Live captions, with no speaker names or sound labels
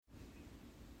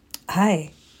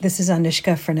Hi, this is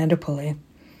Anushka Fernandopulle.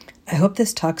 I hope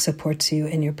this talk supports you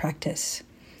in your practice.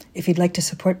 If you'd like to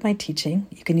support my teaching,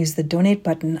 you can use the donate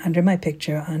button under my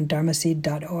picture on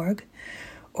dharmaseed.org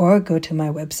or go to my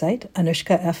website,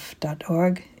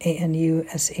 anushkaf.org,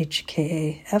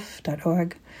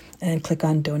 anushkaf.org, and click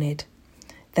on donate.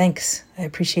 Thanks. I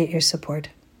appreciate your support.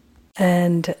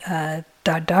 And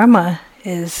Dharma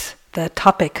is the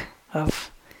topic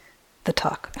of the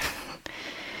talk.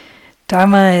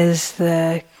 Dharma is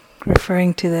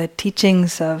referring to the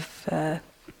teachings of the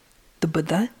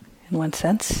Buddha, in one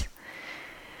sense.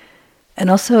 And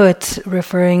also it's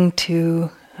referring to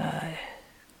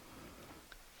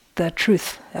the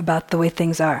truth about the way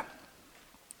things are.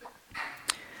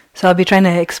 So I'll be trying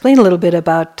to explain a little bit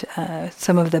about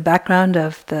some of the background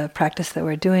of the practice that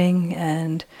we're doing,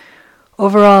 and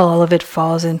overall all of it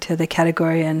falls into the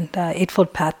category and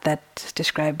Eightfold Path that's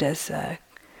described as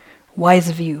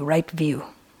wise view, right view.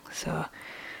 So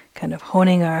kind of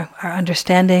honing our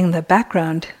understanding, the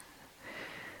background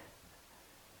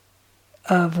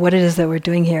of what it is that we're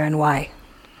doing here and why.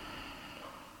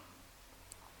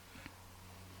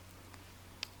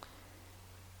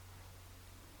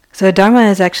 So Dharma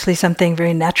is actually something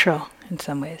very natural in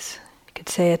some ways. You could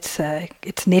say it's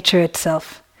nature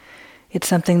itself. It's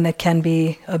something that can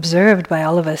be observed by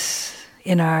all of us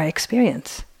in our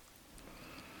experience.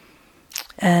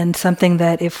 And something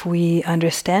that if we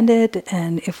understand it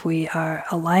and if we are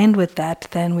aligned with that,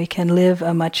 then we can live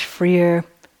a much freer,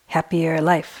 happier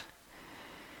life.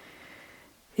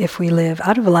 If we live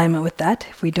out of alignment with that,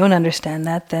 if we don't understand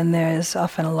that, then there is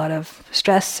often a lot of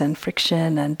stress and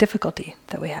friction and difficulty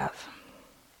that we have.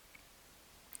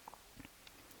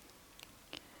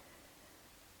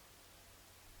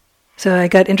 So I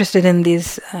got interested in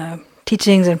these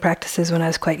teachings and practices when I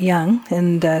was quite young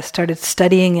and started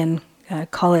studying in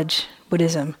college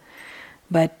Buddhism,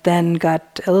 but then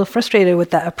got a little frustrated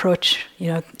with that approach,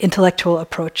 intellectual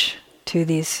approach to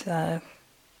these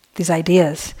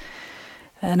ideas.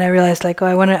 And I realized,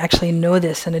 I want to actually know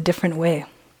this in a different way.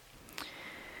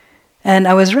 And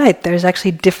I was right. There's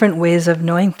actually different ways of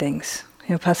knowing things.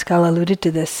 Pascal alluded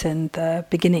to this in the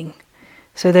beginning.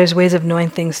 So there's ways of knowing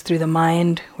things through the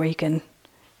mind, where you can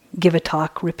give a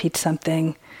talk, repeat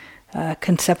something,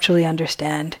 conceptually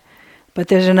understand. But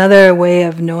there's another way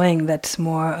of knowing that's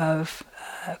more of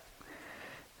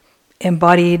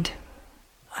embodied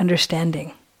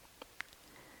understanding.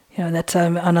 That's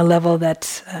on a level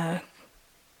that's kind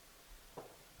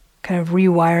of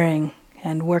rewiring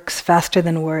and works faster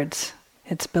than words.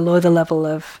 It's below the level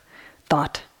of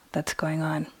thought that's going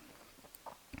on.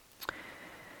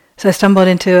 So I stumbled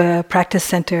into a practice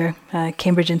center,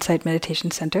 Cambridge Insight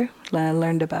Meditation Center.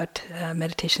 Learned about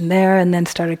meditation there, and then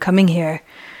started coming here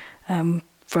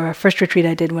for a first retreat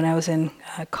I did when I was in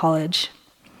college,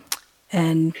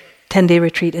 and 10-day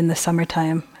retreat in the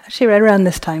summertime, actually right around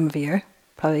this time of year,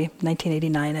 probably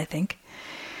 1989, I think.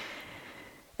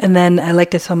 And then I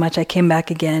liked it so much I came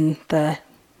back again the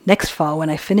next fall when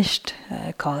I finished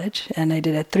college, and I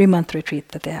did a 3-month retreat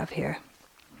that they have here.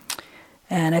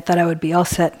 And I thought I would be all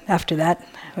set after that.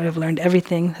 I would have learned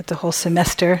everything. That's a whole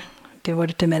semester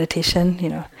devoted to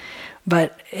meditation,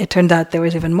 But it turned out there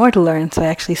was even more to learn, so I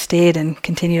actually stayed and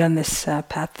continued on this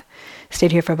path.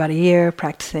 Stayed here for about a year,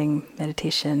 practicing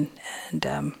meditation.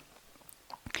 And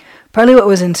partly what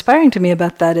was inspiring to me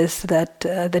about that is that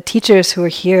the teachers who are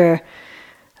here,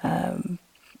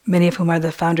 many of whom are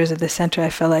the founders of the center, I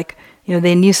felt like,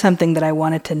 they knew something that I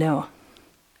wanted to know.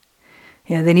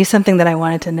 They knew something that I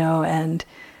wanted to know, and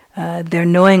their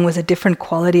knowing was a different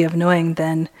quality of knowing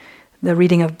than the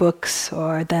reading of books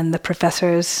or than the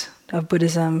professors of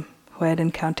Buddhism who I had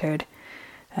encountered.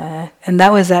 And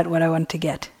that was what I wanted to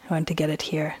get. I wanted to get it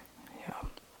here.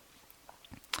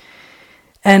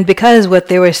 And because what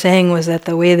they were saying was that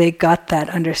the way they got that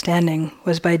understanding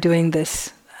was by doing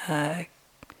this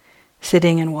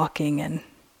sitting and walking and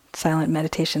silent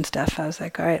meditation stuff, I was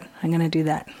like, all right, I'm going to do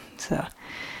that. So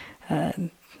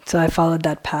I followed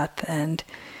that path, and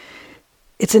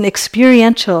it's an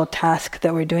experiential task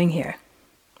that we're doing here.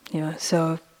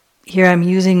 So here I'm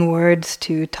using words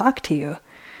to talk to you,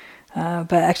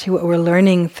 but actually what we're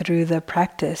learning through the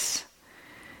practice,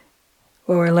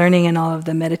 what we're learning in all of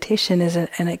the meditation is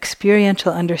an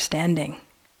experiential understanding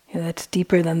that's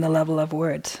deeper than the level of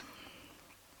words.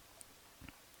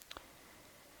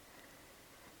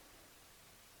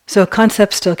 So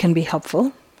concepts still can be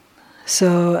helpful.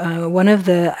 So one of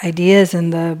the ideas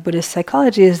in the Buddhist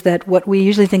psychology is that what we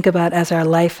usually think about as our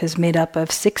life is made up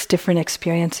of 6 different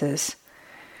experiences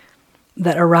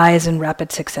that arise in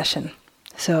rapid succession.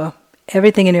 So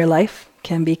everything in your life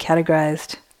can be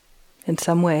categorized in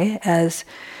some way as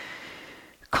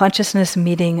consciousness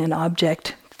meeting an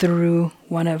object through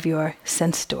one of your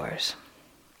sense doors.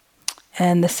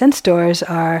 And the sense doors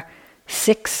are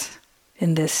 6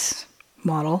 in this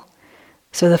model.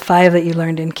 So the 5 that you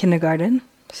learned in kindergarten,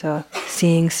 so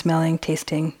seeing, smelling,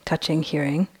 tasting, touching,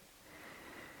 hearing.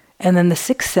 And then the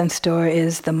 6th sense door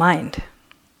is the mind.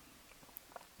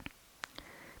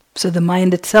 So the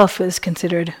mind itself is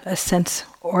considered a sense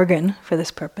organ for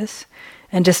this purpose.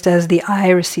 And just as the eye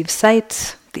receives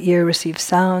sights, the ear receives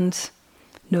sounds,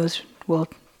 nose will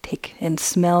take in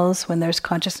smells when there's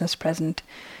consciousness present,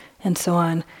 and so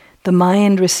on, the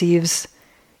mind receives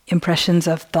impressions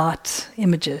of thoughts,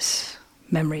 images,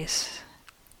 memories.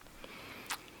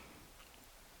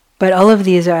 But all of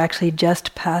these are actually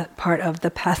just part of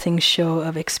the passing show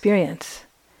of experience.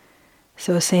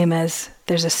 So same as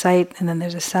there's a sight, and then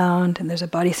there's a sound, and there's a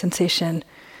body sensation,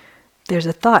 there's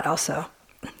a thought also.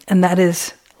 And that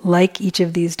is, like each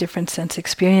of these different sense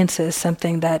experiences,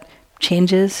 something that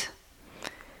changes.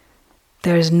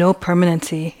 There is no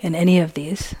permanency in any of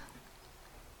these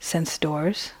sense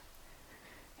doors.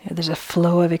 There's a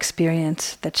flow of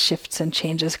experience that shifts and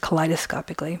changes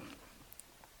kaleidoscopically.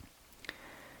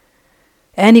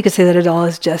 And you could say that it all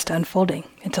is just unfolding.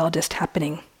 It's all just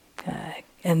happening.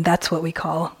 And that's what we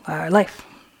call our life.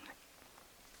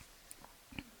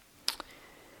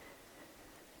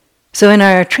 So in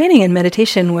our training in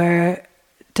meditation, we're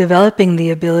developing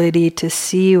the ability to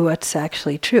see what's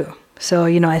actually true. So,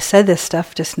 I said this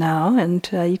stuff just now, and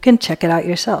you can check it out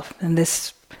yourself. And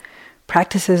this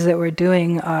practices that we're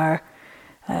doing are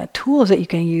tools that you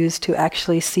can use to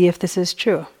actually see if this is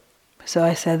true. So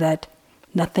I said that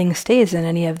nothing stays in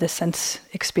any of the sense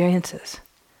experiences.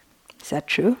 Is that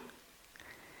true?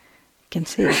 You can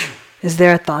see. Is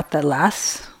there a thought that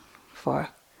lasts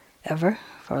forever,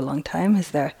 for a long time?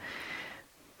 Is there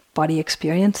body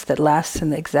experience that lasts in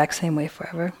the exact same way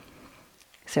forever?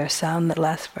 Is there a sound that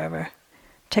lasts forever?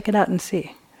 Check it out and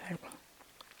see.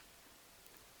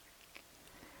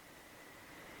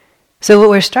 So what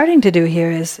we're starting to do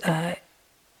here is,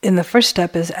 in the first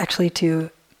step, is actually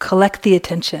to collect the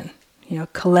attention.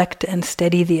 Collect and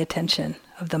steady the attention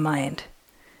of the mind.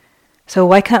 So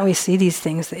why can't we see these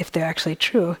things if they're actually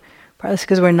true? Partly it's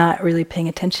because we're not really paying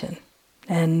attention.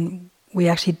 And we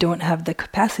actually don't have the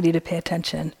capacity to pay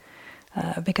attention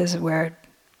because we're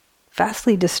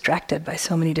vastly distracted by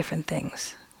so many different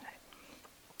things.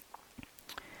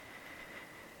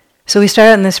 So we start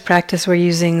out in this practice, we're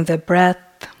using the breath,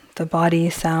 the body,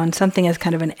 sound, something as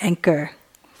kind of an anchor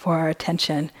for our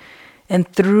attention. And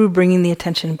through bringing the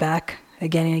attention back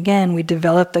again and again, we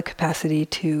develop the capacity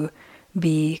to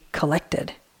be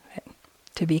collected, right?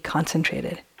 To be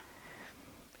concentrated.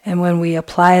 And when we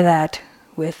apply that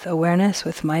with awareness,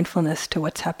 with mindfulness to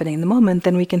what's happening in the moment,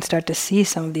 then we can start to see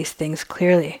some of these things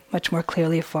clearly, much more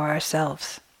clearly for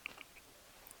ourselves.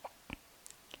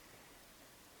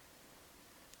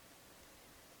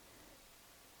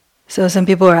 So some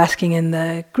people are asking in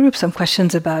the group some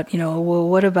questions about, well,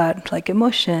 what about like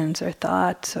emotions or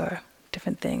thoughts or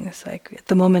different things? Like at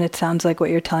the moment it sounds like what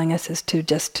you're telling us is to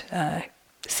just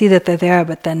see that they're there,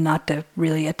 but then not to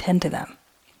really attend to them.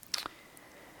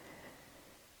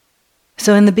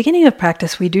 So in the beginning of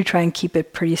practice, we do try and keep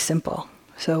it pretty simple.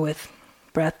 So with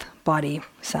breath, body,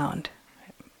 sound.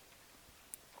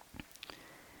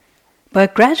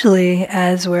 But gradually,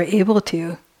 as we're able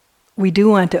to, we do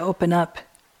want to open up,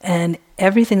 and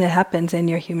everything that happens in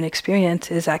your human experience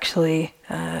is actually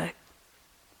a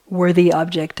worthy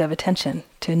object of attention,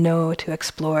 to know, to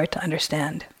explore, to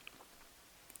understand.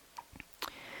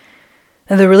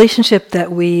 And the relationship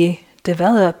that we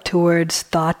develop towards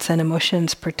thoughts and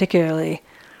emotions particularly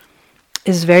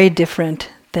is very different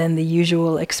than the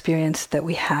usual experience that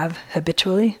we have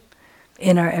habitually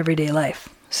in our everyday life.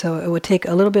 So it would take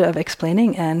a little bit of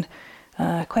explaining and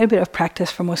quite a bit of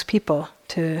practice for most people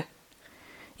to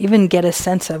even get a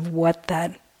sense of what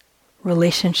that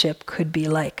relationship could be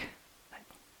like.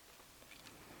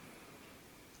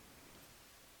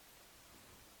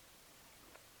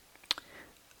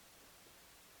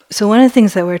 So one of the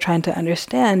things that we're trying to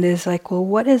understand is like, well,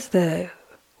 what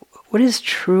is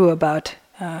true about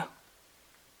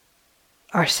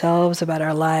ourselves, about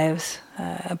our lives,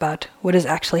 about what is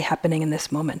actually happening in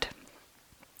this moment?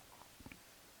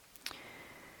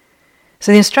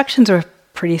 So the instructions are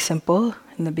pretty simple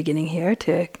in the beginning here,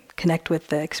 to connect with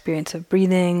the experience of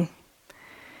breathing,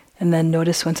 and then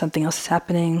notice when something else is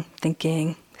happening,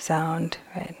 thinking, sound,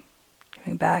 right?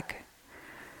 Coming back.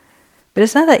 But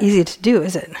it's not that easy to do,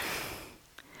 is it?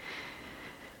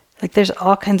 Like there's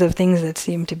all kinds of things that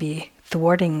seem to be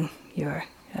thwarting your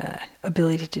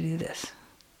ability to do this.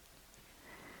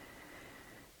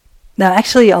 Now,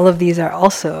 actually, all of these are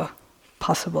also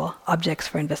possible objects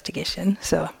for investigation.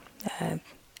 So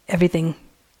everything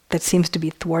that seems to be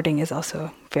thwarting is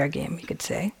also fair game, you could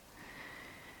say.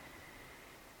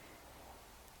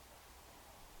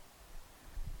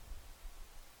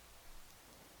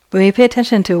 But when you pay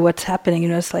attention to what's happening,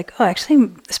 it's like, oh, actually,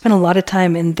 I spent a lot of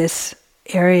time in this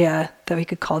area that we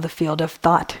could call the field of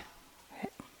thought.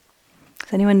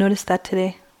 Has anyone noticed that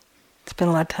today? Spent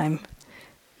a lot of time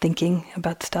thinking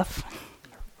about stuff,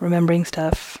 remembering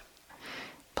stuff,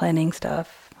 planning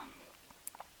stuff,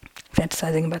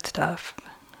 fantasizing about stuff,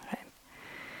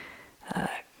 right?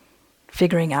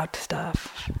 Figuring out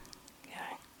stuff.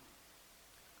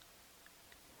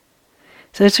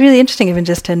 So it's really interesting even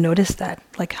just to notice that,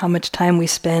 like how much time we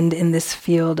spend in this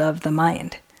field of the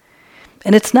mind.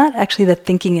 And it's not actually that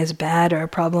thinking is bad or a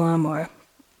problem, or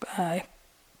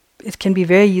it can be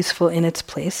very useful in its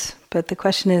place, but the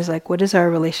question is, like, what is our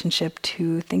relationship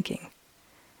to thinking?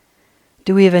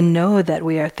 Do we even know that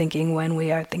we are thinking when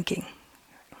we are thinking?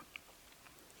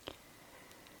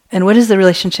 And what is the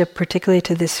relationship particularly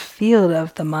to this field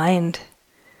of the mind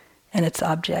and its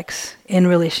objects in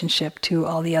relationship to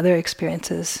all the other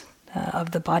experiences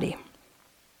of the body?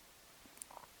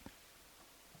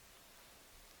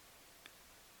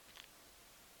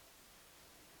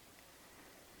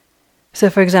 So,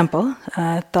 for example,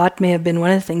 thought may have been one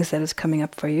of the things that is coming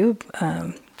up for you.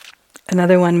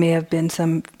 Another one may have been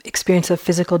some experience of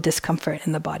physical discomfort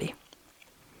in the body,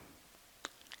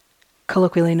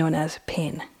 colloquially known as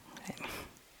pain.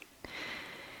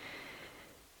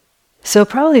 So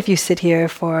probably if you sit here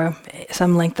for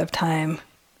some length of time,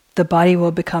 the body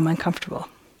will become uncomfortable.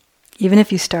 Even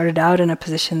if you started out in a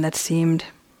position that seemed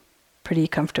pretty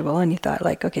comfortable and you thought,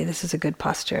 like, okay, this is a good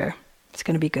posture, it's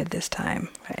going to be good this time,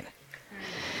 right?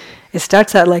 It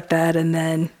starts out like that, and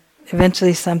then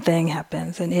eventually something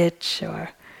happens, an itch or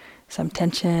some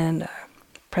tension or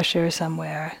pressure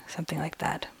somewhere, something like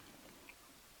that.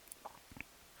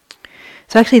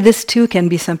 So actually this too can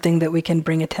be something that we can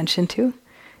bring attention to,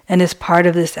 and is part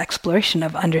of this exploration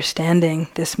of understanding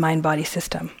this mind-body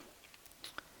system.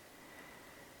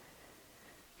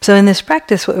 So in this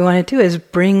practice, what we want to do is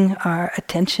bring our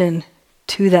attention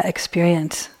to that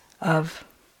experience of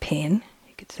pain,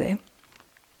 you could say.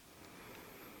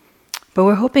 But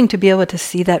we're hoping to be able to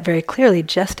see that very clearly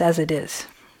just as it is.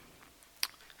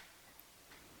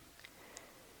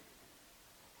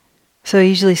 So I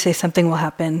usually say something will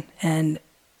happen and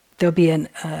there'll be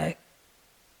a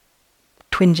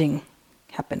twinging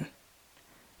happen.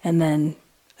 And then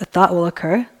a thought will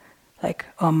occur, like,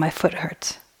 oh, my foot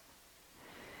hurts.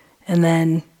 And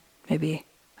then maybe,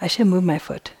 I should move my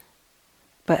foot.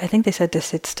 But I think they said to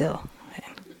sit still.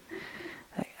 Right?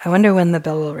 Like, I wonder when the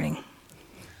bell will ring.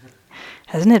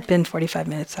 Hasn't it been 45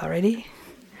 minutes already?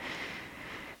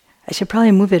 I should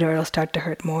probably move it or it'll start to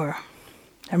hurt more.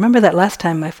 I remember that last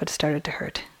time my foot started to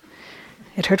hurt.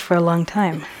 It hurt for a long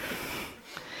time.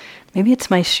 Maybe it's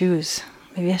my shoes.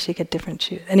 Maybe I should get different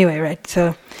shoes. Anyway, right,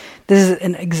 so this is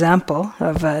an example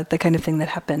of the kind of thing that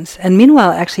happens. And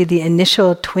meanwhile, actually, the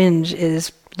initial twinge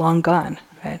is long gone,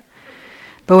 right?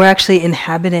 But we're actually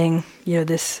inhabiting,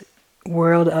 this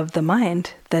world of the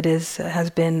mind that has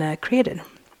been created.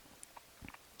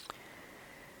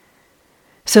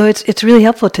 So it's really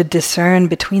helpful to discern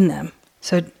between them.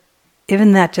 So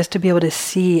even that, just to be able to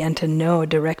see and to know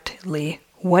directly,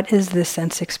 what is the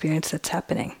sense experience that's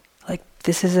happening? Like,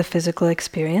 this is a physical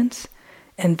experience,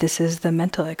 and this is the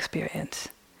mental experience.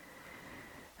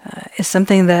 Is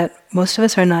something that most of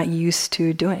us are not used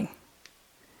to doing.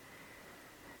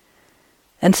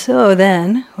 And so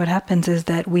then, what happens is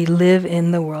that we live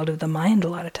in the world of the mind a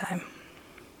lot of time.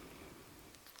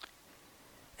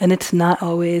 And it's not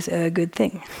always a good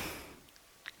thing.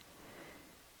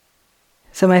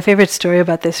 So my favorite story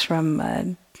about this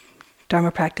from Dharma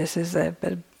practice is a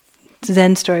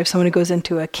Zen story of someone who goes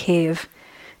into a cave.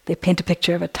 They paint a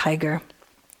picture of a tiger.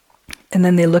 And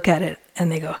then they look at it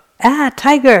and they go, "Ah,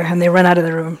 tiger!" And they run out of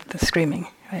the room screaming,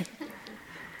 right?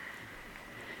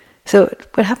 So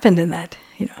what happened in that?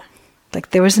 Like,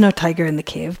 there was no tiger in the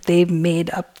cave. They made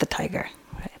up the tiger,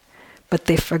 right? But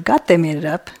they forgot they made it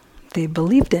up. They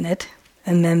believed in it,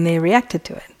 and then they reacted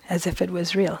to it as if it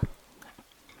was real.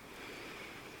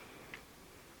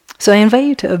 So I invite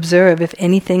you to observe if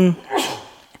anything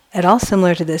at all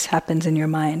similar to this happens in your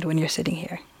mind when you're sitting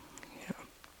here.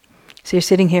 So you're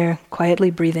sitting here quietly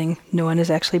breathing, no one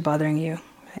is actually bothering you,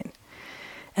 right?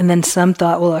 And then some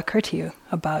thought will occur to you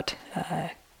about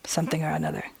something or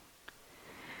another.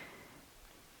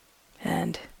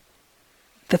 And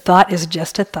the thought is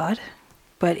just a thought,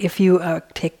 but if you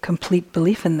take complete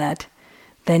belief in that,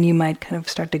 then you might kind of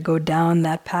start to go down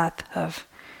that path of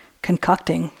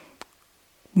concocting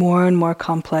more and more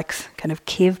complex kind of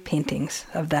cave paintings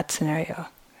of that scenario,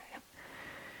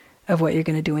 of what you're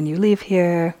going to do when you leave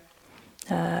here,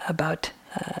 about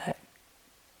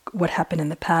what happened in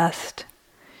the past,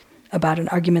 about an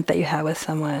argument that you had with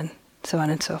someone, so on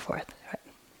and so forth.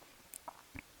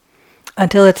 Right?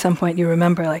 Until at some point you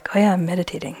remember, like, oh yeah, I'm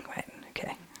meditating, right?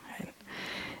 Okay, right.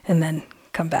 And then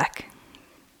come back,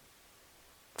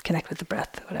 connect with the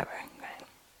breath, whatever. Right?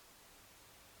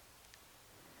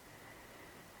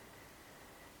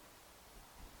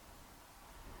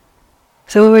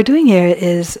 So what we're doing here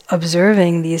is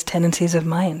observing these tendencies of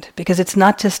mind, because it's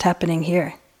not just happening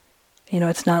here.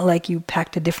 It's not like you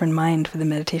packed a different mind for the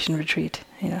meditation retreat.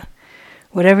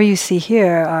 Whatever you see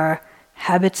here are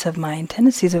habits of mind,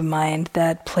 tendencies of mind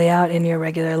that play out in your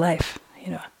regular life.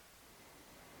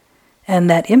 And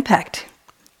that impact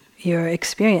your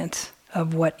experience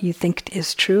of what you think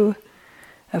is true,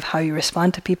 of how you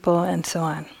respond to people, and so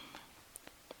on.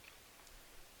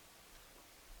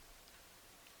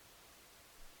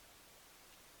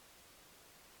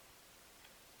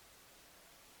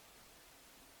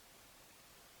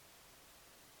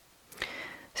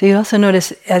 So you also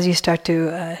notice, as you start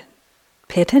to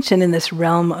pay attention in this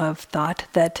realm of thought,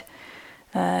 that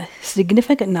a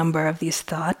significant number of these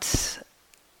thoughts,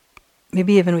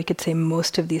 maybe even we could say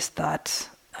most of these thoughts,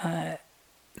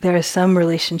 there is some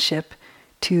relationship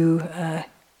to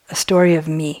a story of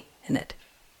me in it.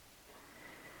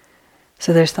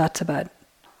 So there's thoughts about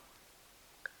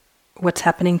what's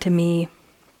happening to me,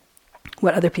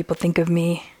 what other people think of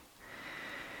me,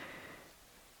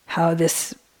 how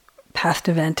this past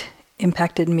event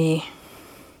impacted me,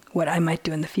 what I might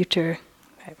do in the future.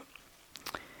 Right?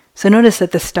 So notice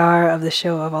that the star of the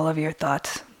show of all of your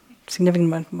thoughts,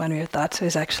 significant amount of your thoughts,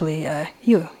 is actually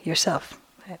you, yourself.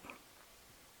 Right?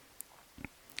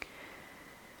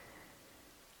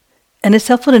 And it's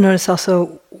helpful to notice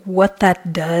also what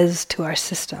that does to our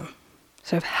system,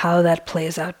 sort of how that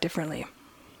plays out differently.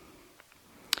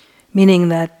 Meaning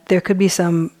that there could be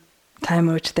some time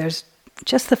in which there's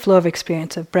just the flow of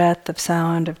experience, of breath, of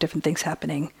sound, of different things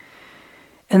happening.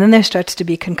 And then there starts to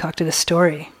be concocted a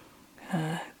story,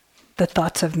 the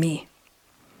thoughts of me.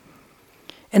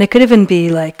 And it could even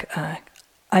be like,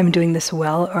 I'm doing this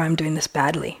well or I'm doing this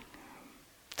badly.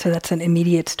 So that's an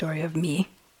immediate story of me.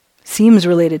 Seems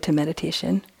related to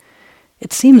meditation.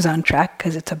 It seems on track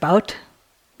because it's about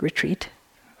retreat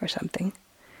or something.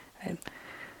 Right?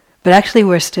 But actually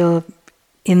we're still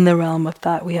in the realm of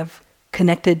thought. We have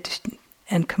connected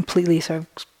and completely sort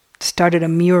of started a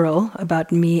mural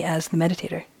about me as the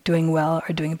meditator, doing well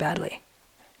or doing badly.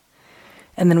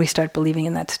 And then we start believing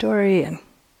in that story and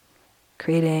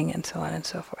creating and so on and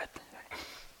so forth.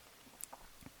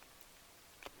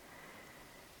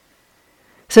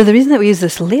 So the reason that we use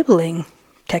this labeling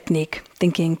technique,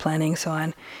 thinking, planning, so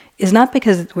on, is not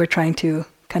because we're trying to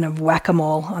kind of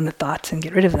whack-a-mole on the thoughts and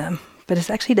get rid of them, but it's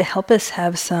actually to help us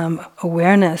have some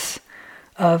awareness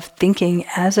of thinking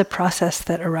as a process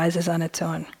that arises on its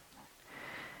own,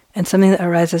 and something that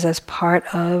arises as part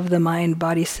of the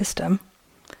mind-body system,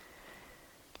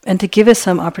 and to give us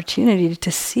some opportunity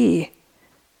to see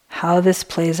how this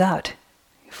plays out,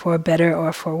 for better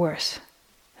or for worse,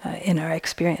 in our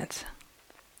experience.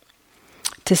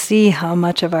 To see how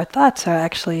much of our thoughts are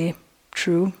actually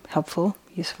true, helpful,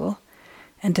 useful,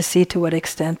 and to see to what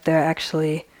extent they're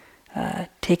actually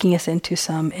taking us into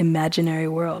some imaginary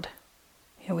world,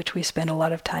 which we spend a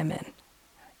lot of time in.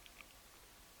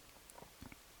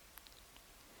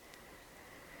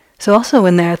 So also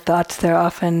when there are thoughts, there are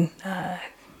often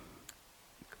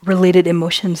related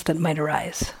emotions that might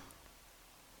arise.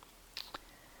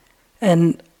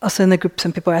 And also in the group,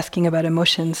 some people are asking about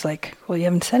emotions, like, well, you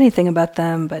haven't said anything about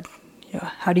them, but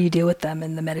how do you deal with them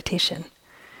in the meditation?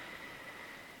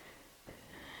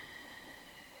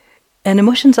 And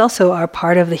emotions also are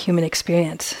part of the human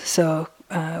experience. So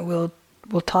we'll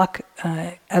talk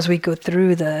as we go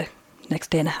through the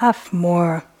next day and a half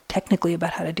more technically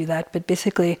about how to do that. But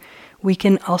basically, we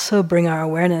can also bring our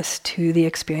awareness to the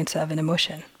experience of an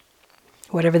emotion,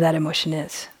 whatever that emotion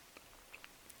is.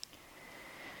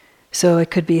 So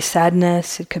it could be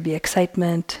sadness, it could be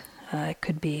excitement, it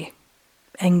could be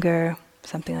anger,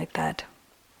 something like that.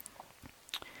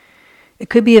 It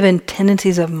could be even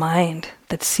tendencies of mind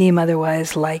that seem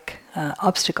otherwise like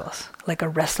obstacles, like a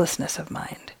restlessness of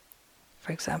mind,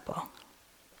 for example.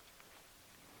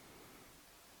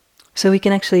 So we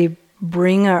can actually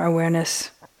bring our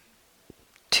awareness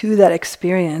to that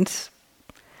experience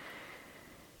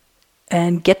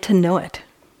and get to know it.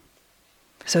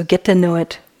 So get to know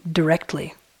it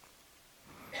directly.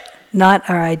 Not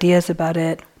our ideas about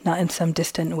it, not in some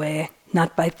distant way,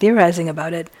 not by theorizing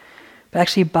about it, but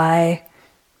actually by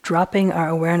dropping our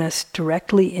awareness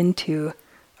directly into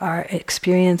our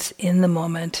experience in the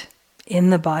moment, in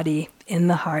the body, in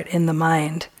the heart, in the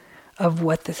mind of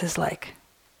what this is like.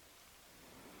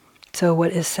 So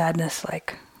what is sadness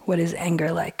like? What is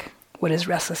anger like? What is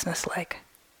restlessness like?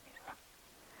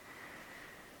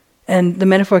 And the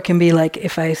metaphor can be like,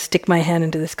 if I stick my hand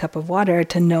into this cup of water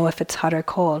to know if it's hot or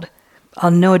cold,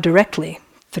 I'll know directly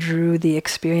through the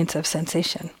experience of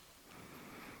sensation.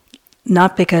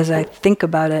 Not because I think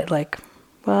about it like,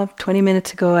 well, 20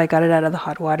 minutes ago I got it out of the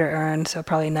hot water urn, so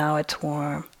probably now it's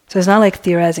warm. So it's not like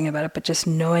theorizing about it, but just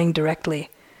knowing directly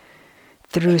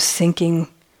through sinking,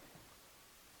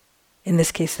 in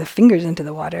this case, the fingers into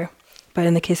the water. But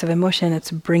in the case of emotion,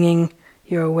 it's bringing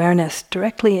your awareness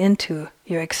directly into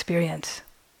your experience.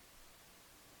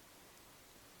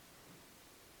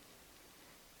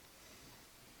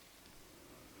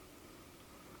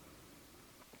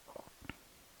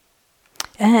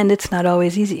 And it's not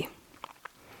always easy.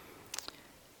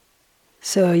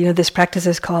 So, this practice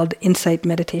is called insight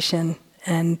meditation,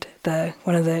 and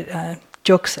one of the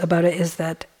jokes about it is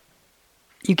that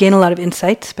you gain a lot of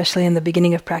insight, especially in the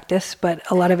beginning of practice, but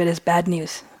a lot of it is bad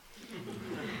news.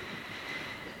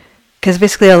 Because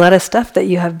basically a lot of stuff that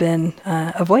you have been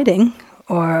avoiding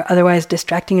or otherwise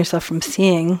distracting yourself from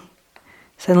seeing,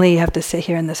 suddenly you have to sit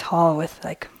here in this hall with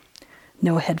like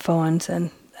no headphones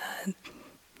and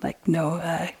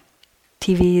no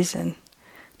TVs and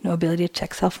no ability to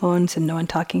check cell phones and no one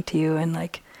talking to you, and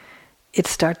it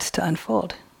starts to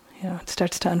unfold. It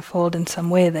starts to unfold in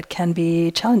some way that can be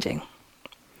challenging.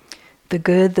 The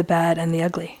good, the bad, and the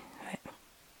ugly. Right?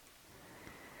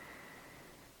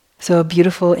 So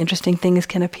beautiful, interesting things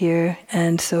can appear,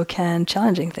 and so can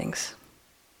challenging things.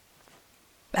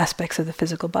 Aspects of the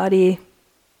physical body,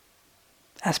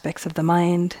 aspects of the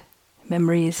mind,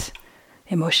 memories,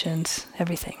 emotions,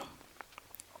 everything.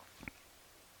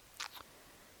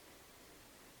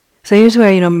 So here's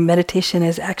where, meditation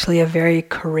is actually a very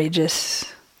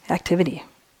courageous activity.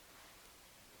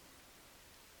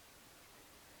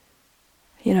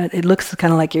 It looks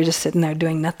kind of like you're just sitting there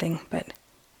doing nothing, but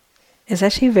it's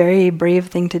actually a very brave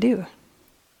thing to do.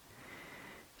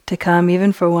 To come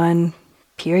even for one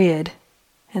period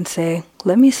and say,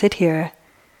 let me sit here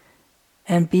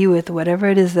and be with whatever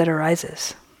it is that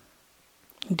arises.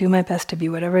 Do my best to be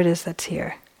whatever it is that's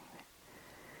here.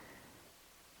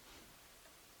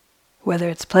 Whether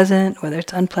it's pleasant, whether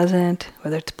it's unpleasant,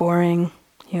 whether it's boring,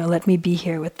 let me be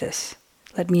here with this.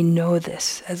 Let me know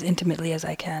this as intimately as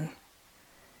I can.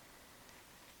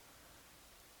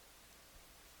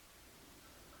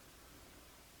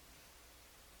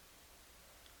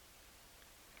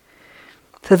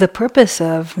 So the purpose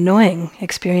of knowing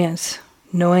experience,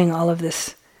 knowing all of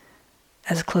this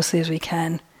as closely as we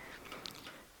can,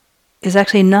 is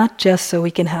actually not just so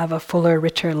we can have a fuller,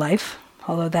 richer life,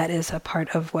 although that is a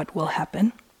part of what will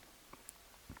happen.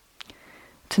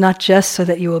 It's not just so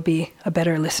that you will be a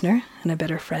better listener and a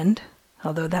better friend,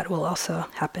 although that will also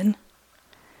happen.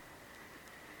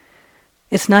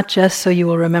 It's not just so you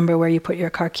will remember where you put your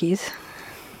car keys,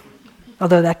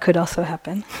 although that could also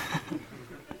happen.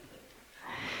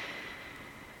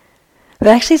 But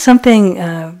actually something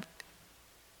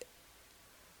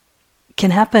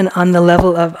can happen on the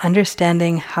level of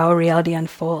understanding how reality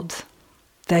unfolds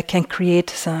that can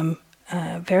create some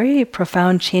very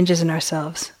profound changes in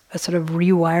ourselves, a sort of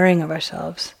rewiring of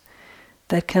ourselves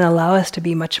that can allow us to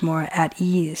be much more at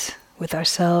ease with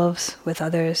ourselves, with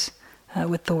others,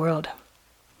 with the world.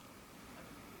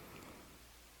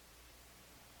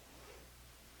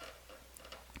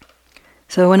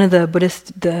 So one of the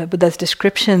Buddha's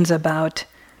descriptions about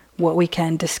what we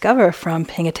can discover from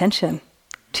paying attention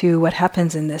to what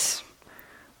happens in this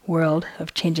world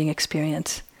of changing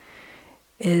experience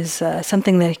is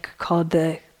something that he called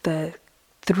the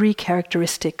 3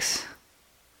 characteristics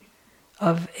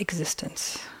of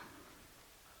existence.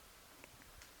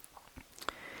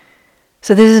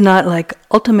 So this is not like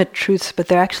ultimate truths, but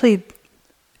they're actually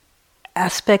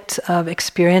aspects of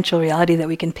experiential reality that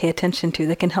we can pay attention to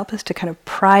that can help us to kind of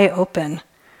pry open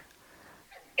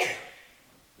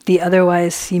the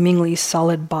otherwise seemingly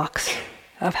solid box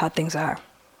of how things are.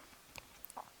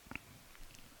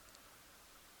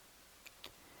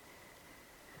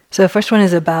 So the first one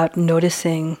is about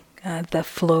noticing the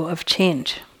flow of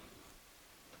change.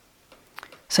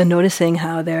 So noticing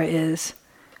how there is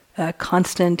a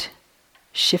constant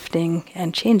shifting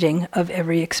and changing of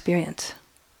every experience.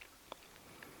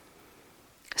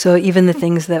 So even the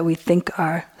things that we think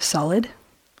are solid,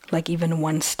 like even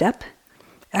one step,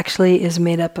 actually is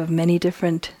made up of many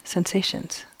different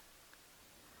sensations.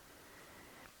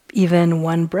 Even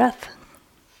one breath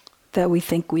that we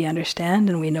think we understand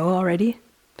and we know already,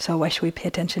 so why should we pay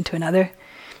attention to another?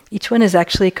 Each one is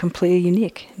actually completely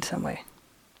unique in some way.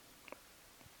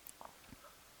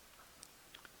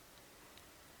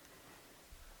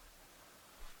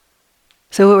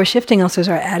 So what we're shifting also is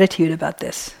our attitude about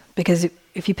this. Because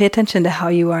if you pay attention to how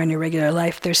you are in your regular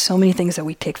life, there's so many things that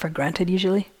we take for granted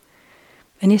usually.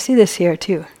 And you see this here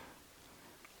too.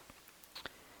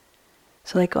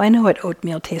 So like, oh, I know what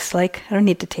oatmeal tastes like. I don't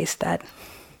need to taste that.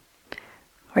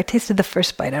 Or I tasted the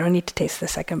first bite. I don't need to taste the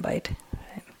second bite.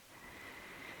 Right?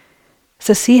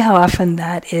 So see how often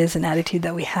that is an attitude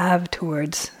that we have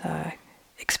towards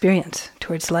experience,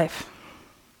 towards life.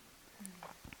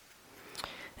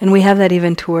 And we have that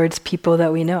even towards people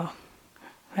that we know,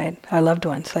 right? Our loved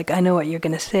ones. Like, I know what you're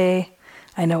going to say.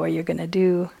 I know what you're going to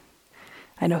do.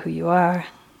 I know who you are.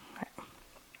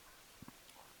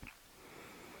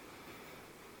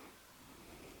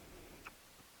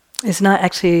 It's not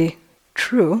actually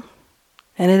true.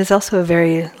 And it is also a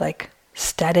very, like,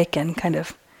 static and kind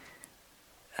of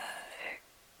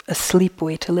asleep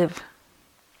way to live.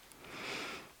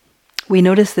 We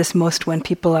notice this most when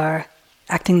people are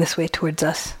acting this way towards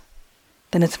us.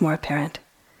 Then it's more apparent,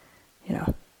 you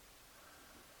know.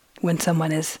 When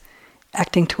someone is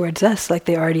acting towards us like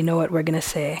they already know what we're going to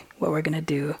say, what we're going to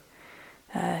do,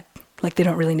 like they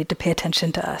don't really need to pay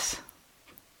attention to us.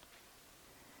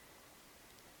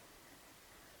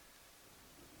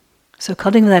 So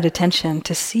cultivating that attention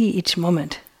to see each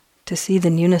moment, to see the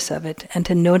newness of it, and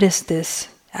to notice this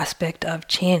aspect of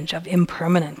change, of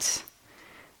impermanence,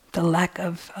 the lack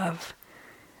of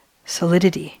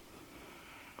solidity.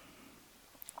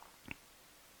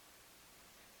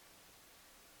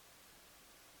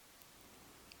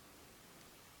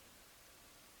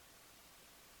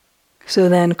 So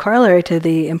then corollary to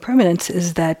the impermanence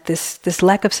is that this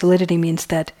lack of solidity means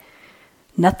that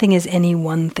nothing is any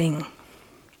one thing.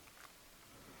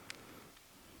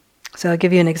 So I'll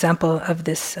give you an example of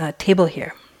this table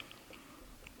here.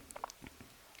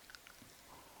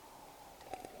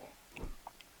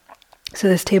 So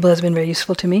this table has been very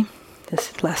useful to me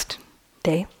this last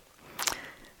day.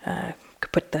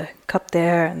 Could put the cup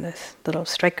there and this little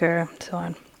striker and so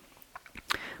on.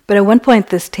 But at one point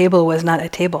this table was not a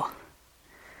table.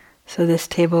 So this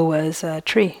table was a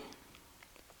tree.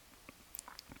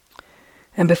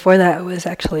 And before that it was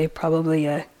actually probably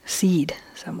a seed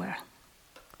somewhere.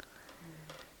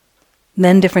 And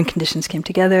then different conditions came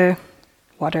together,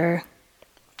 water,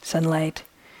 sunlight,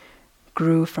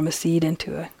 grew from a seed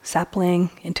into a sapling,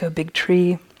 into a big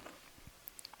tree.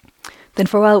 Then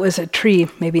for a while it was a tree,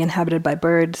 maybe inhabited by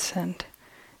birds and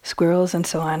squirrels and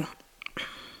so on.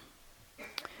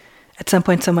 At some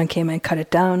point someone came and cut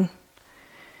it down.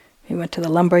 We went to the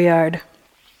lumber yard.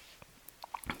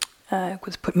 It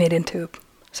was made into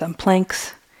some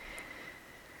planks.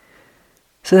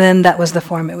 So then that was the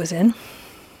form it was in.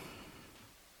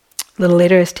 A little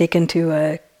later it's taken to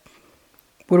a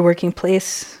woodworking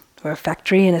place or a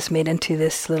factory and it's made into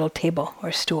this little table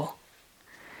or stool.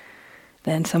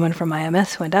 Then someone from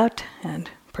IMS went out and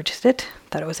purchased it,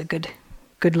 thought it was a good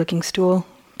looking stool,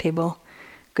 table,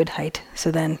 good height.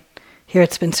 So then here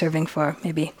it's been serving for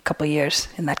maybe a couple of years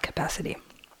in that capacity.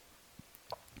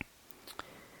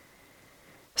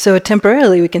 So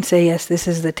temporarily we can say, yes, this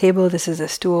is the table, this is a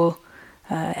stool,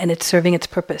 and it's serving its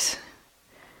purpose.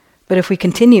 But if we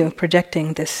continue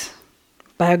projecting this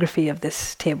biography of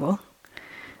this table,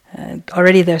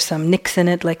 already there's some nicks in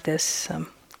it like this, some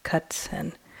cuts,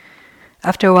 and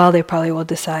after a while they probably will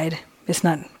decide it's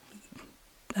not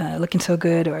looking so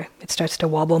good, or it starts to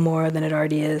wobble more than it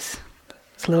already is.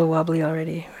 It's a little wobbly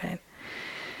already, right?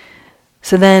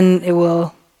 So then it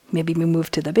will maybe be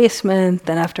moved to the basement,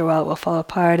 then after a while it will fall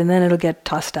apart, and then it'll get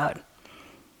tossed out.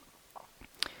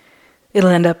 It'll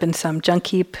end up in some junk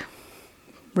heap.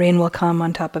 Rain will come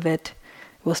on top of it.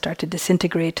 It will start to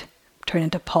disintegrate, turn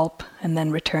into pulp, and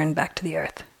then return back to the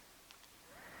earth.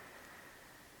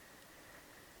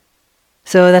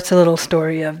 So that's a little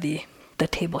story of the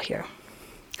table here.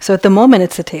 So at the moment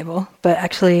it's a table, but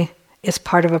actually it's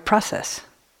part of a process.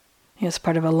 It's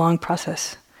part of a long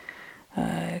process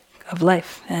of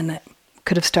life, and it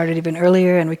could have started even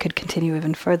earlier, and we could continue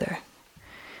even further.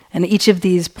 And each of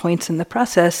these points in the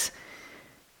process,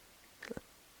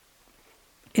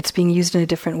 it's being used in a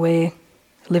different way.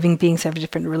 Living beings have a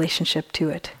different relationship to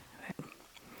it.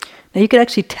 Now you could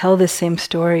actually tell this same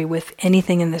story with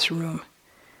anything in this room.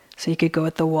 So you could go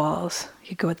at the walls, you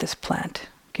could go at this plant,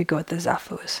 you could go at the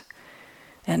zafus,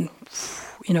 and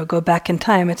go back in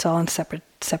time. It's all in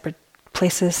separate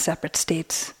places, separate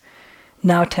states.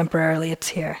 Now temporarily it's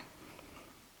here.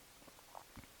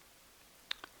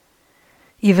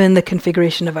 Even the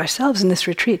configuration of ourselves in this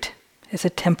retreat is a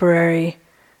temporary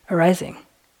arising.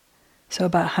 So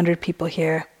about 100 people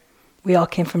here, we all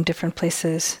came from different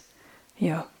places,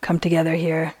 come together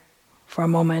here for a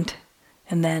moment,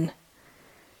 and then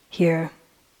here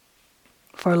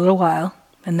for a little while,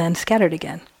 and then scattered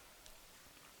again.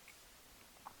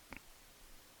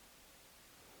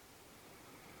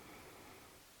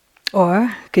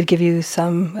 Or could give you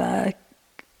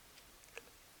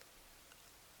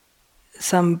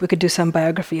we could do some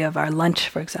biography of our lunch,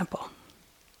 for example.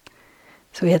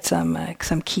 So we had some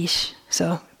quiche,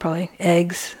 so probably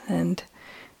eggs and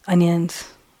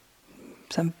onions,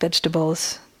 some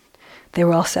vegetables. They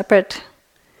were all separate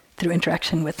through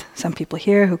interaction with some people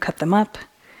here who cut them up,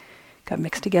 got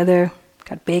mixed together,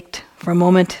 got baked. For a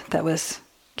moment, that was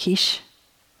quiche.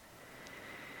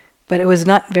 But it was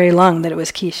not very long that it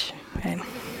was quiche, right?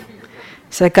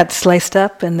 So it got sliced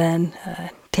up and then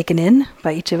taken in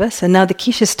by each of us. And now the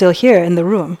quiche is still here in the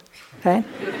room, right?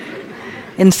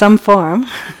 In some form,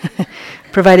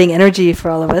 providing energy for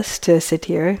all of us to sit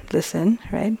here, listen,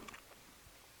 right?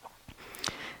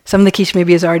 Some of the quiche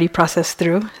maybe is already processed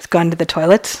through. It's gone to the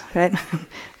toilets, right?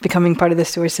 Becoming part of the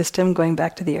sewer system, going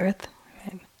back to the earth.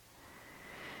 Right?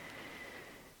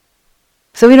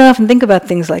 So we don't often think about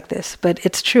things like this, but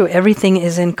it's true. Everything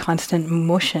is in constant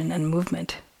motion and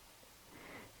movement.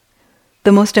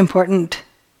 The most important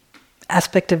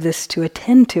aspect of this to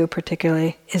attend to,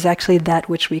 particularly, is actually that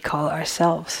which we call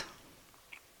ourselves.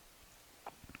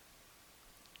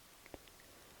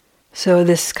 So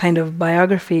this kind of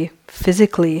biography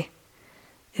physically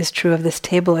is true of this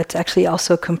table. It's actually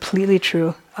also completely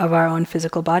true of our own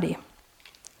physical body.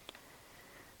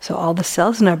 So all the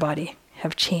cells in our body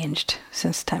have changed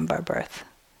since time of our birth.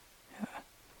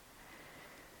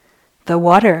 The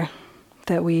water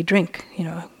that we drink,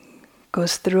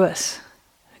 goes through us,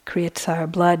 creates our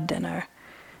blood and our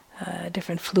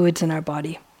different fluids in our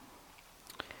body.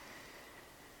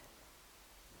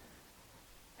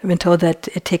 I've been told that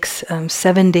it takes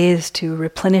 7 days to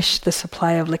replenish the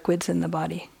supply of liquids in the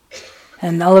body.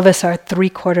 And all of us are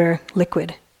 3/4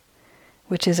 liquid,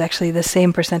 which is actually the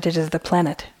same percentage as the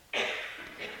planet.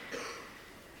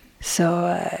 So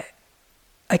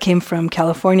I came from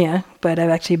California, but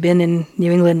I've actually been in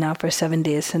New England now for 7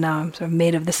 days, so now I'm sort of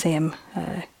made of the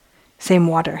same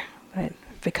water. Right?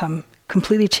 Become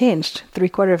completely changed.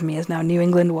 3/4 of me is now New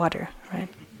England water, right?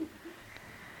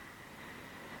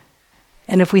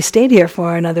 And if we stayed here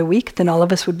for another week, then all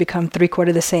of us would become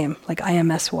 3/4 the same, like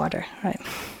IMS water, right?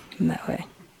 In that way.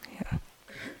 Yeah.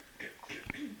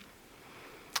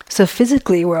 So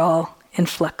physically, we're all in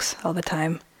flux all the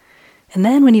time. And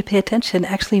then when you pay attention,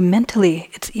 actually mentally,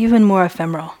 it's even more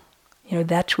ephemeral.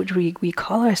 That which we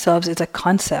call ourselves is a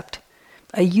concept,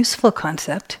 a useful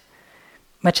concept,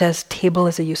 much as table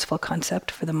is a useful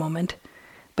concept for the moment,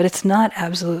 but it's not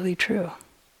absolutely true.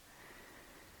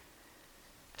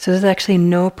 So there's actually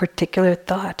no particular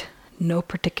thought, no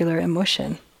particular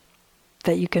emotion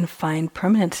that you can find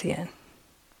permanency in.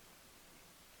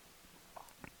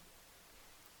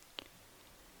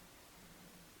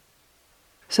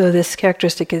 So this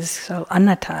characteristic is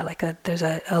anatta, there's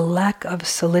a lack of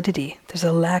solidity, there's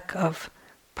a lack of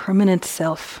permanent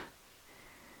self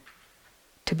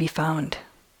to be found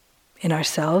in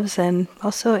ourselves and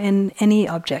also in any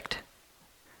object.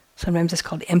 Sometimes it's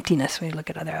called emptiness when you look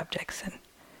at other objects, and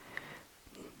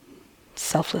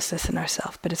selflessness in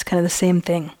ourself, but it's kind of the same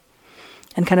thing.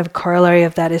 And kind of a corollary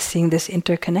of that is seeing this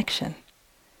interconnection.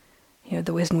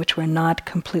 The ways in which we're not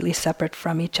completely separate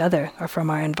from each other or from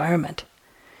our environment.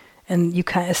 And you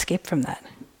can't escape from that.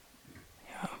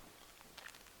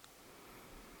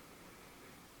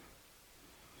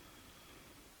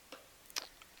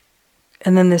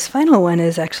 And then this final one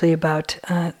is actually about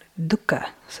dukkha,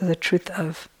 so the truth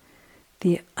of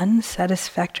the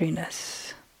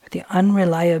unsatisfactoriness, the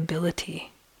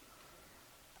unreliability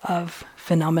of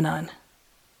phenomenon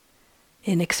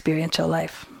in experiential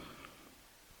life.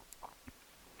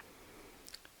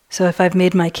 So if I've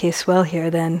made my case well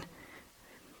here, then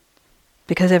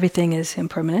because everything is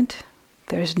impermanent,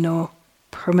 there's no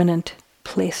permanent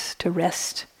place to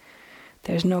rest.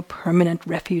 There's no permanent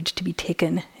refuge to be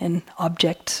taken in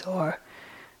objects or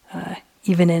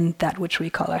even in that which we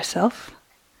call ourself.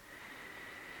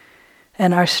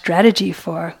 And our strategy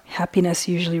for happiness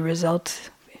usually results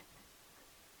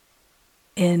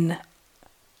in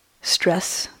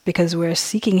stress because we're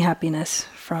seeking happiness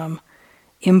from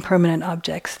impermanent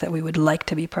objects that we would like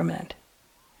to be permanent.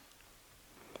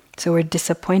 So we're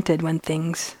disappointed when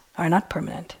things are not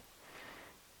permanent.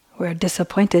 We're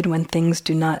disappointed when things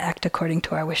do not act according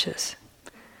to our wishes,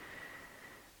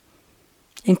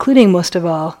 including most of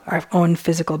all our own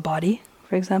physical body,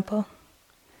 for example,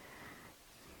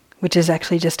 which is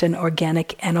actually just an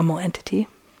organic animal entity.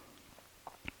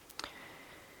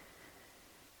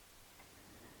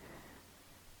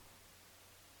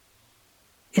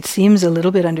 It seems a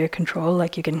little bit under control,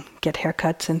 like you can get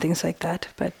haircuts and things like that,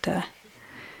 but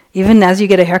even as you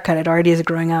get a haircut, it already is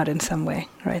growing out in some way,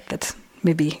 right? That's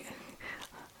maybe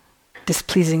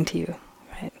displeasing to you,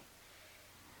 right?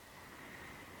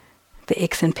 The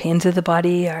aches and pains of the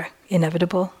body are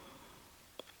inevitable.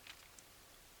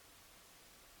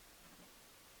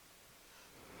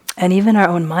 And even our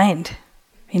own mind,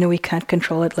 we can't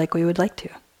control it like we would like to.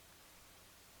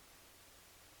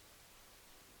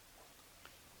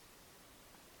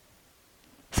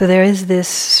 So there is this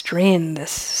strain,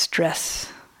 this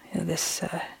stress, this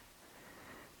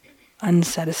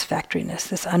unsatisfactoriness,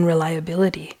 this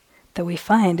unreliability that we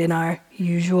find in our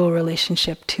usual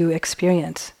relationship to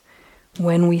experience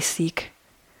when we seek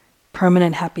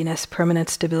permanent happiness, permanent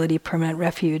stability, permanent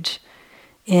refuge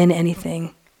in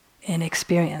anything in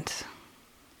experience.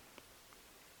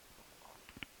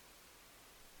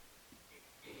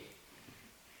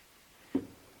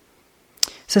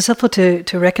 So it's helpful to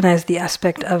recognize the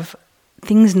aspect of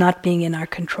things not being in our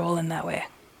control in that way.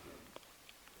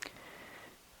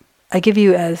 I give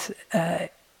you as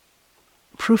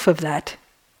proof of that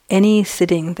any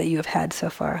sitting that you have had so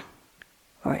far,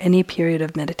 or any period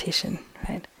of meditation,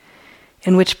 right,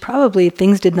 in which probably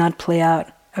things did not play out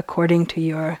according to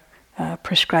your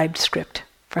prescribed script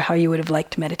for how you would have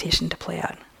liked meditation to play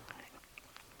out.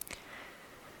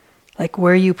 Like,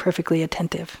 were you perfectly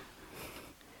attentive?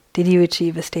 Did you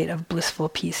achieve a state of blissful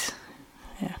peace?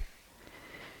 Yeah.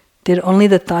 Did only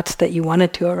the thoughts that you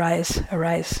wanted to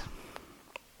arise?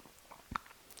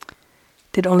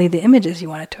 Did only the images you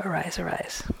wanted to arise?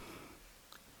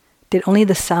 Did only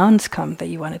the sounds come that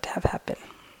you wanted to have happen?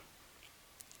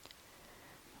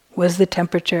 Was the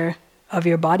temperature of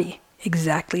your body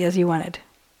exactly as you wanted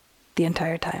the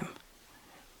entire time?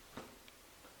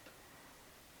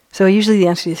 So usually the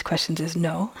answer to these questions is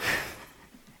no.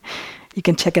 You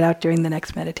can check it out during the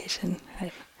next meditation,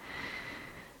 right?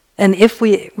 And if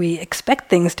we expect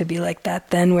things to be like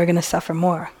that, then we're going to suffer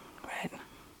more, right?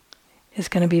 It's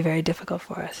going to be very difficult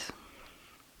for us.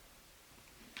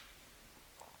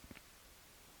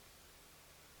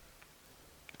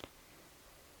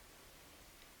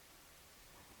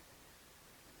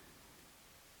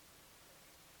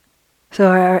 So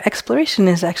our exploration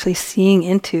is actually seeing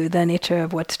into the nature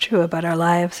of what's true about our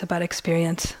lives, about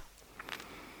experience.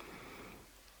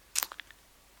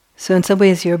 So in some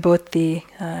ways you're both the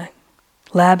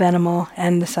lab animal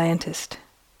and the scientist.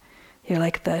 You're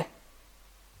like the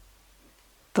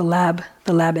lab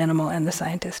animal and the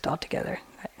scientist all together.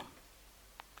 Right?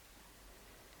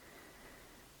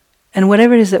 And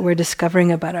whatever it is that we're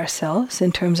discovering about ourselves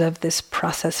in terms of this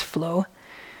process flow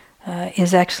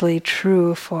is actually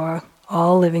true for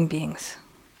all living beings.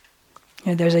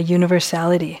 There's a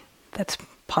universality that's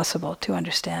possible to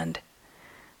understand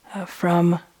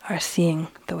from our seeing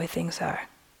the way things are.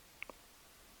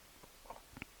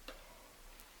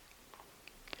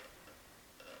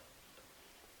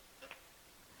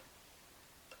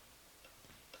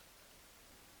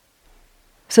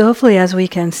 So hopefully as we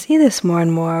can see this more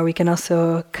and more, we can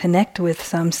also connect with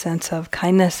some sense of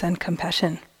kindness and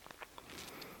compassion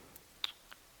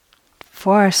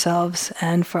for ourselves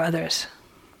and for others.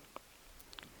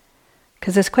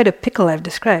 Because it's quite a pickle I've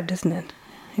described, isn't it?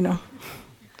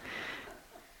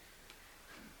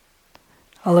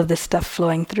 All of this stuff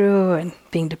flowing through and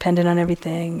being dependent on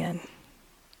everything and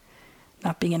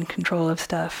not being in control of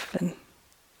stuff.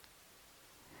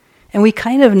 And we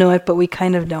kind of know it, but we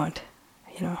kind of don't,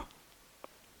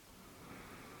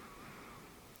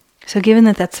 So given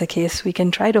that that's the case, we can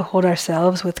try to hold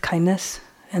ourselves with kindness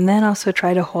and then also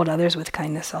try to hold others with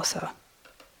kindness also.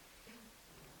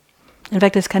 In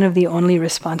fact, it's kind of the only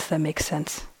response that makes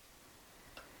sense.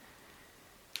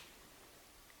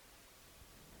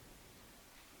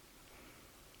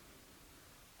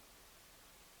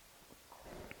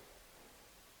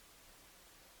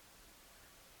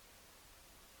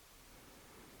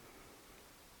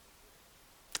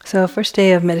 So first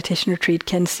day of meditation retreat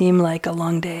can seem like a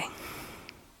long day.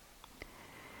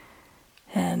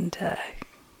 And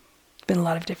been a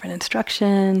lot of different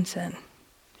instructions and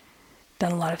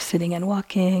done a lot of sitting and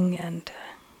walking and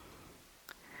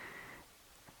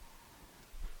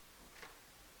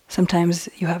sometimes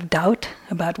you have doubt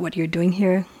about what you're doing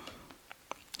here,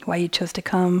 why you chose to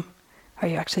come, are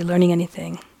you actually learning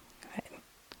anything? Right?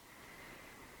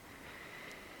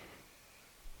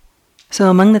 So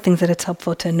among the things that it's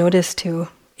helpful to notice too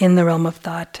in the realm of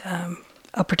thought,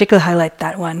 I'll particularly highlight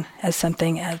that one as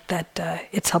something that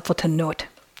it's helpful to note.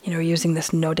 Using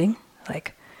this noting,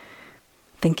 like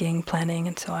thinking, planning,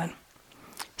 and so on.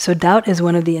 So doubt is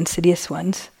one of the insidious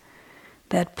ones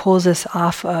that pulls us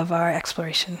off of our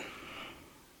exploration.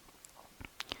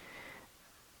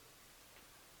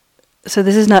 So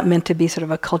this is not meant to be sort of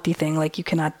a culty thing, like you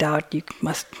cannot doubt, you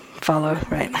must follow,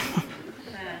 right?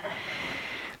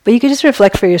 But you could just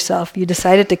reflect for yourself. You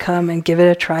decided to come and give it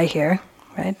a try here,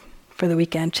 right? For the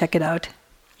weekend, check it out.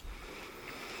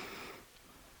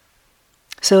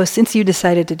 So since you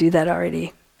decided to do that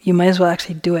already, you might as well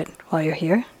actually do it while you're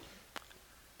here.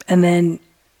 And then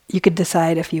you could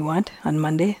decide if you want on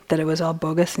Monday that it was all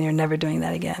bogus and you're never doing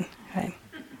that again, right?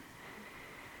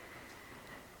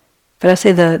 But I'll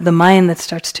say the mind that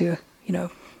starts to,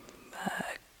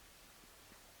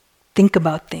 think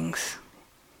about things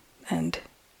and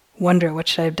wonder what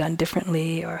should I have done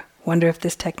differently, or wonder if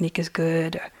this technique is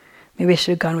good, or maybe I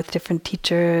should have gone with different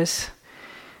teachers.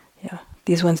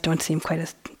 These ones don't seem quite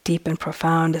as deep and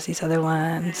profound as these other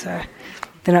ones, or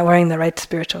they're not wearing the right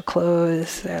spiritual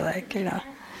clothes. They're like,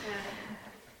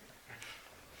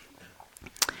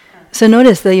 So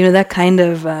notice that, that kind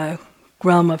of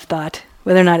realm of thought,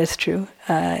 whether or not it's true,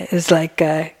 is like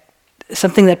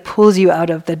something that pulls you out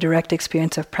of the direct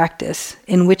experience of practice,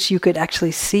 in which you could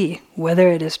actually see whether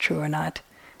it is true or not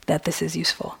that this is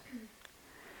useful.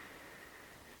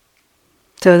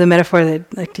 So the metaphor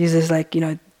that uses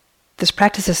this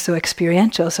practice is so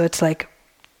experiential, so it's like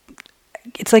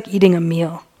eating a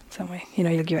meal in some way.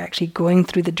 You're actually going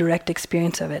through the direct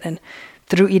experience of it, and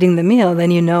through eating the meal,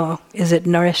 then is it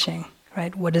nourishing,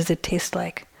 right? What does it taste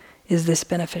like? Is this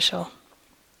beneficial?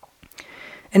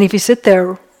 And if you sit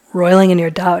there roiling in your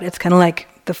doubt, it's kind of like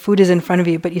the food is in front of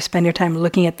you, but you spend your time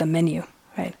looking at the menu,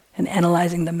 right? And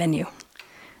analyzing the menu.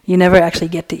 You never actually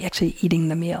get to actually eating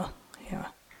the meal.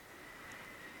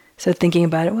 So thinking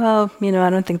about it, I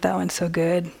don't think that one's so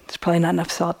good. There's probably not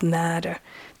enough salt in that, or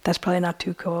that's probably not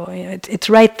too cool. It's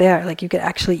right there. Like you could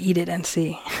actually eat it and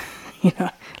see,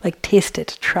 like taste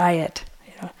it, try it.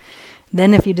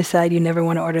 Then if you decide you never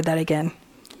want to order that again,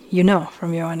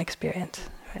 from your own experience.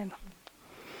 Right?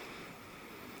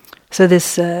 So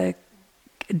this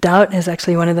doubt is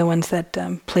actually one of the ones that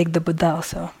plagued the Buddha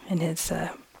also in his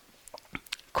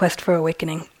quest for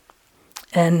awakening.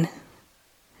 And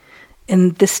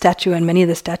in this statue and many of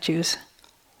the statues,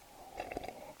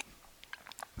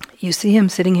 you see him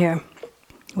sitting here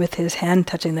with his hand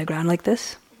touching the ground like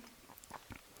this.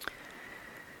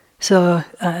 So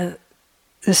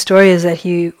the story is that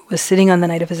he was sitting on the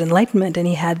night of his enlightenment, and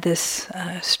he had this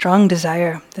strong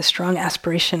desire, this strong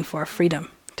aspiration for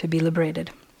freedom, to be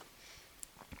liberated.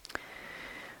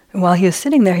 And while he was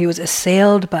sitting there, he was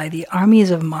assailed by the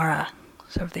armies of Mara,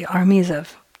 sort of the armies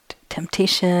of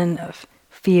temptation, of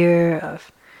fear,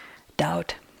 of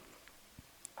doubt.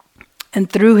 And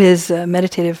through his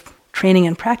meditative training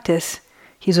and practice,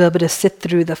 he was able to sit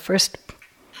through the first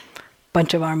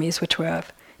bunch of armies, which were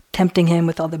of tempting him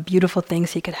with all the beautiful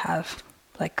things he could have,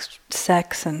 like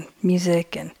sex and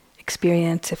music and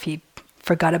experience, if he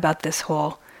forgot about this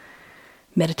whole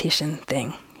meditation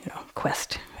thing,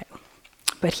 quest. Right?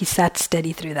 But he sat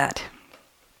steady through that.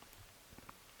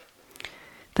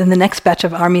 Then the next batch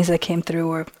of armies that came through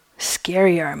were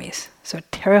scary armies, so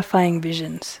terrifying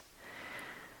visions.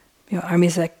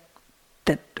 Armies that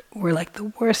were like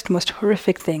the worst, most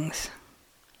horrific things.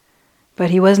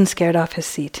 But he wasn't scared off his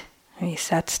seat. He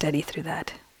sat steady through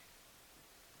that.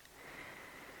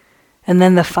 And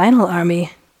then the final army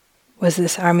was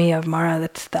this army of Mara,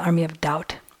 that's the army of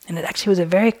doubt. And it actually was a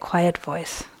very quiet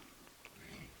voice.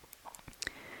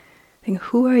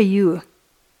 Who are you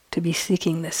to be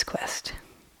seeking this quest?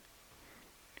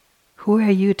 Who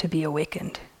are you to be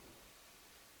awakened?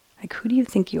 Who do you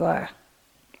think you are?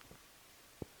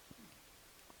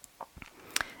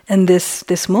 And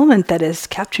this moment that is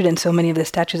captured in so many of the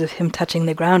statues of him touching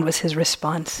the ground was his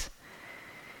response.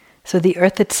 So the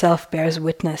earth itself bears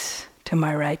witness to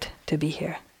my right to be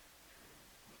here,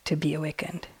 to be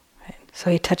awakened. Right? So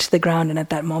he touched the ground, and at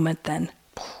that moment then,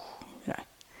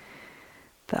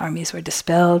 the armies were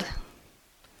dispelled,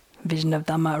 vision of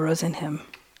Dhamma arose in him,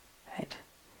 right?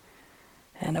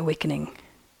 And awakening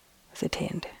was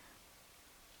attained.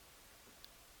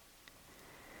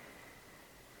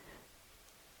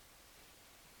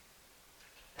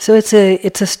 So it's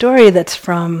a story that's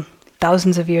from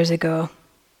thousands of years ago,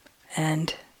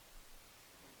 and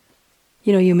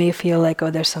you may feel like,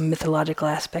 there's some mythological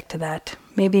aspect to that.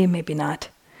 Maybe, maybe not.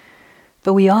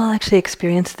 But we all actually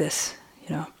experience this,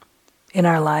 in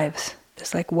our lives.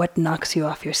 It's like what knocks you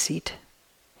off your seat,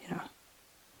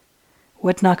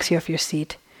 What knocks you off your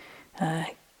seat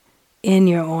in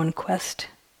your own quest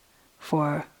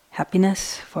for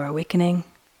happiness, for awakening,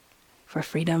 for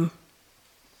freedom?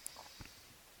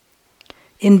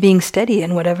 In being steady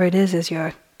in whatever it is as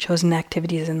your chosen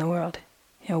activities in the world.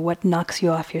 What knocks you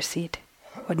off your seat?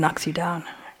 What knocks you down?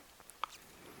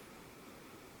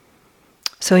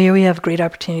 So here we have great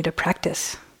opportunity to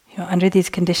practice, under these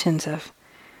conditions of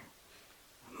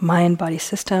mind-body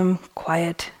system,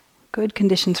 quiet, good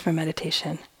conditions for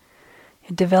meditation,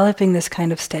 developing this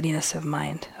kind of steadiness of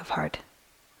mind, of heart.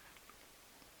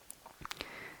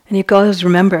 And you can always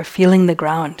remember feeling the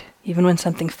ground, even when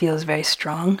something feels very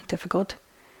strong, difficult.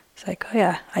 It's like, oh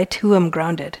yeah, I too am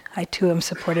grounded. I too am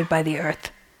supported by the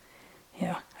earth.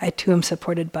 I too am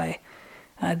supported by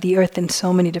the earth in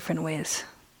so many different ways.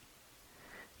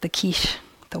 The quiche,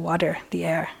 the water, the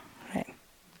air, right?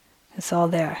 It's all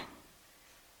there.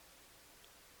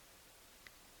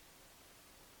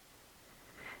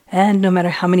 And no matter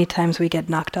how many times we get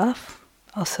knocked off,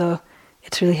 also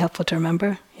it's really helpful to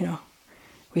remember,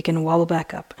 we can wobble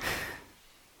back up.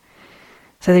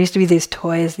 So there used to be these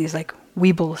toys, these like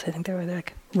Weebles, I think they were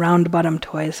like round bottom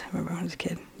toys. I remember when I was a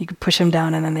kid. You could push them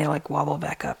down and then they like wobble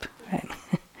back up, right?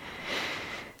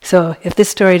 So if this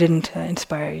story didn't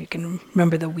inspire you, can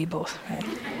remember the Weebles, right?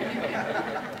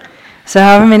 So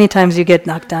however many times you get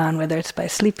knocked down, whether it's by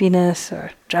sleepiness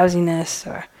or drowsiness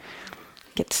or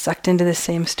get sucked into the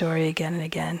same story again and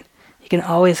again, you can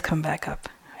always come back up,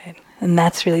 right? And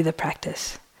that's really the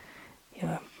practice,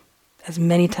 as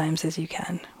many times as you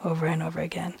can, over and over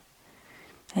again.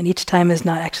 And each time is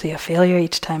not actually a failure,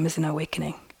 each time is an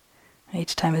awakening.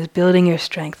 Each time is building your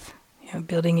strength,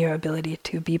 building your ability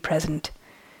to be present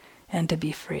and to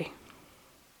be free.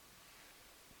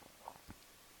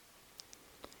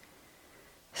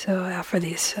 So I offer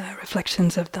these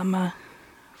reflections of Dhamma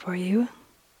for you.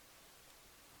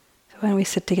 So why don't we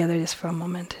sit together just for a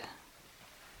moment.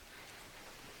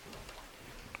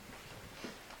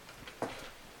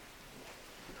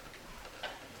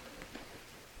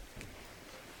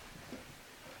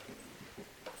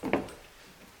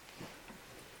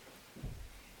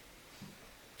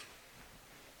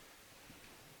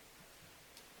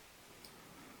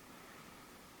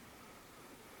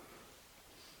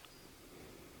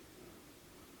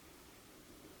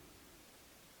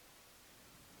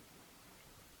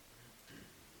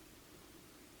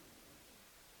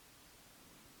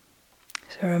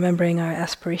 So remembering our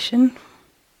aspiration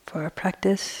for our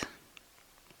practice,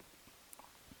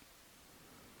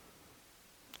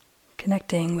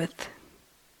 connecting with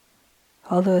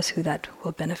all those who that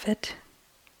will benefit.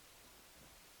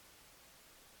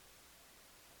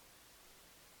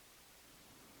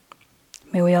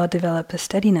 May we all develop a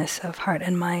steadiness of heart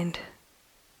and mind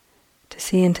to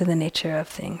see into the nature of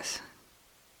things.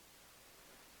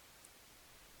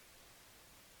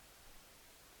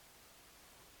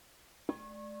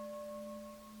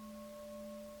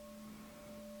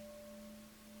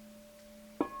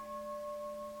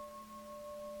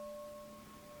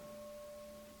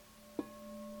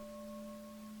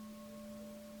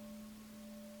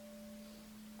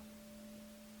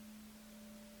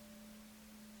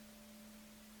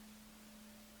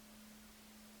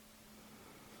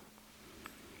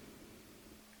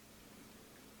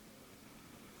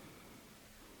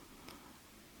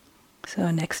 So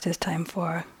next is time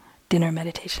for dinner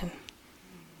meditation.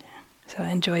 So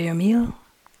enjoy your meal.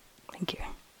 Thank you.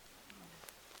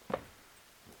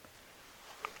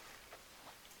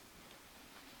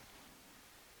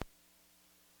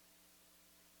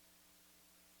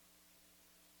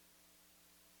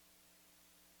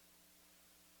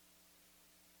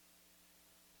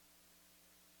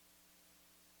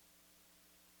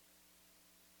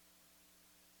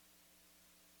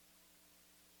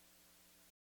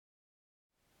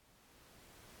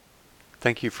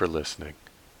 Thank you for listening.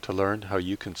 To learn how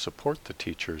you can support the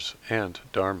teachers and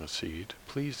Dharma Seed,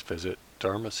 please visit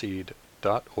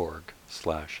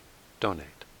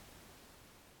dharmaseed.org/donate.